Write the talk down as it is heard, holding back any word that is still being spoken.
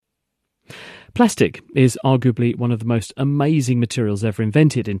Plastic is arguably one of the most amazing materials ever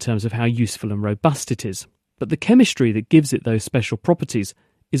invented in terms of how useful and robust it is. But the chemistry that gives it those special properties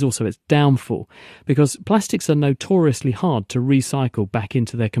is also its downfall, because plastics are notoriously hard to recycle back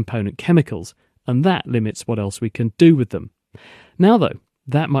into their component chemicals, and that limits what else we can do with them. Now though,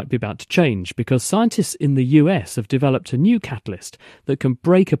 that might be about to change, because scientists in the US have developed a new catalyst that can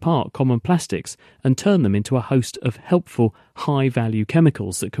break apart common plastics and turn them into a host of helpful, high-value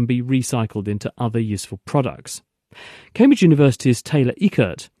chemicals that can be recycled into other useful products. Cambridge University's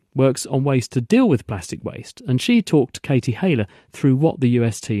Uekert works on ways to deal with plastic waste, and she talked Katie Haylor through what the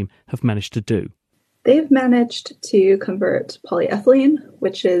US team have managed to do. They've managed to convert polyethylene,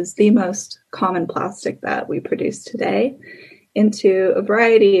 which is the most common plastic that we produce today, into a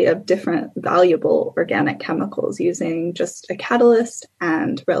variety of different valuable organic chemicals using just a catalyst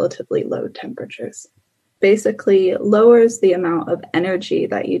and relatively low temperatures. Basically lowers the amount of energy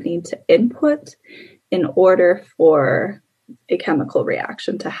that you need to input in order for a chemical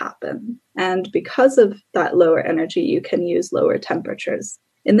reaction to happen. And because of that lower energy, you can use lower temperatures.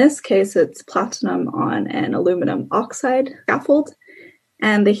 In this case, it's platinum on an aluminum oxide scaffold.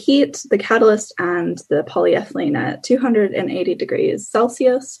 And they heat the catalyst and the polyethylene at 280 degrees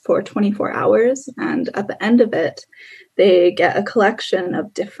Celsius for 24 hours. And at the end of it, they get a collection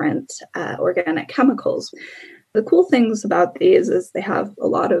of different organic chemicals. The cool things about these is they have a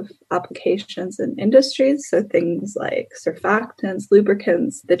lot of applications in industries. So things like surfactants,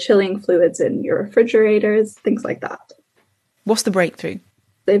 lubricants, the chilling fluids in your refrigerators, things like that. What's the breakthrough?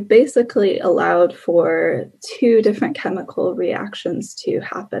 They've basically allowed for two different chemical reactions to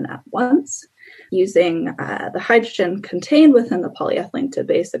happen at once, using the hydrogen contained within the polyethylene to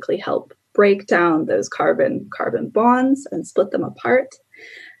basically help break down those carbon-carbon bonds and split them apart.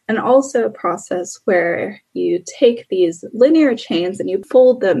 And also a process where you take these linear chains and you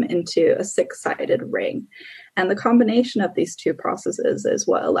fold them into a six-sided ring. And the combination of these two processes is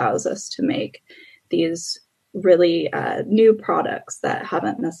what allows us to make these really new products that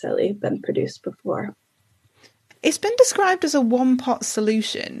haven't necessarily been produced before. It's been described as a one-pot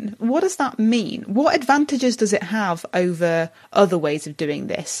solution. What does that mean? What advantages does it have over other ways of doing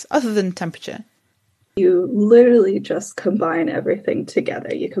this, other than temperature? You literally just combine everything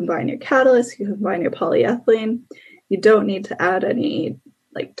together. You combine your catalyst, you combine your polyethylene. You don't need to add any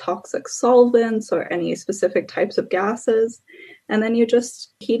toxic solvents or any specific types of gases. And then you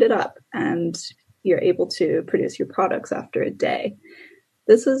just heat it up and you're able to produce your products after a day.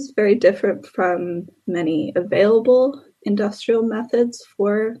 This is very different from many available industrial methods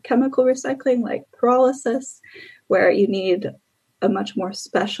for chemical recycling, like pyrolysis, where you need a much more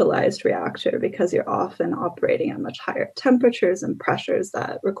specialized reactor because you're often operating at much higher temperatures and pressures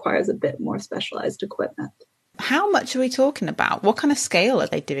that requires a bit more specialized equipment. How much are we talking about? What kind of scale are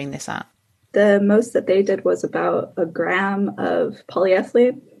they doing this at? The most that they did was about 1 gram of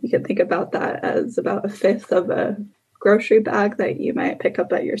polyethylene. You can think about that as about 1/5 of a grocery bag that you might pick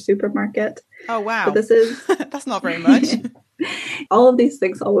up at your supermarket. Oh, wow. But this is that's not very much. All of these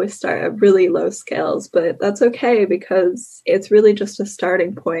things always start at really low scales, but that's okay because it's really just a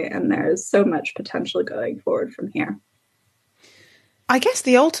starting point and there's so much potential going forward from here. I guess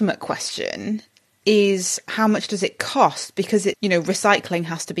the ultimate question is how much does it cost? Because recycling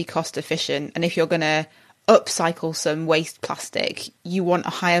has to be cost efficient, and if you're going to upcycle some waste plastic, you want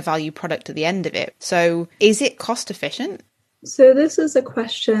a higher value product at the end of it. So is it cost efficient? So this is a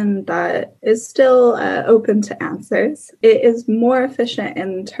question that is still open to answers. It is more efficient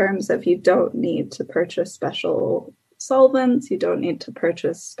in terms of you don't need to purchase special solvents, you don't need to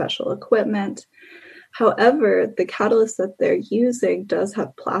purchase special equipment. However, the catalyst that they're using does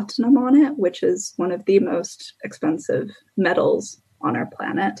have platinum on it, which is one of the most expensive metals on our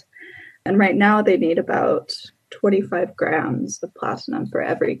planet. And right now they need about 25 grams of platinum for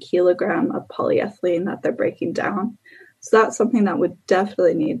every kilogram of polyethylene that they're breaking down. So that's something that would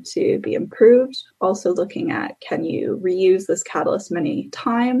definitely need to be improved. Also looking at, can you reuse this catalyst many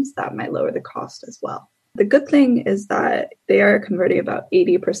times? That might lower the cost as well. The good thing is that they are converting about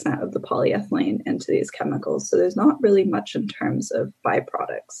 80% of the polyethylene into these chemicals. So there's not really much in terms of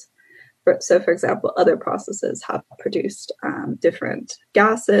byproducts. So, for example, other processes have produced different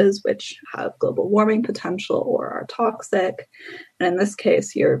gases which have global warming potential or are toxic. And in this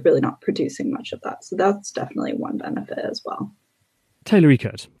case, you're really not producing much of that. So that's definitely one benefit as well. Taylor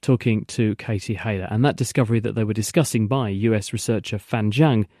Uekert talking to Katie Haylor, and that discovery that they were discussing by US researcher Fan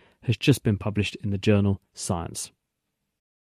Zhang has just been published in the journal Science.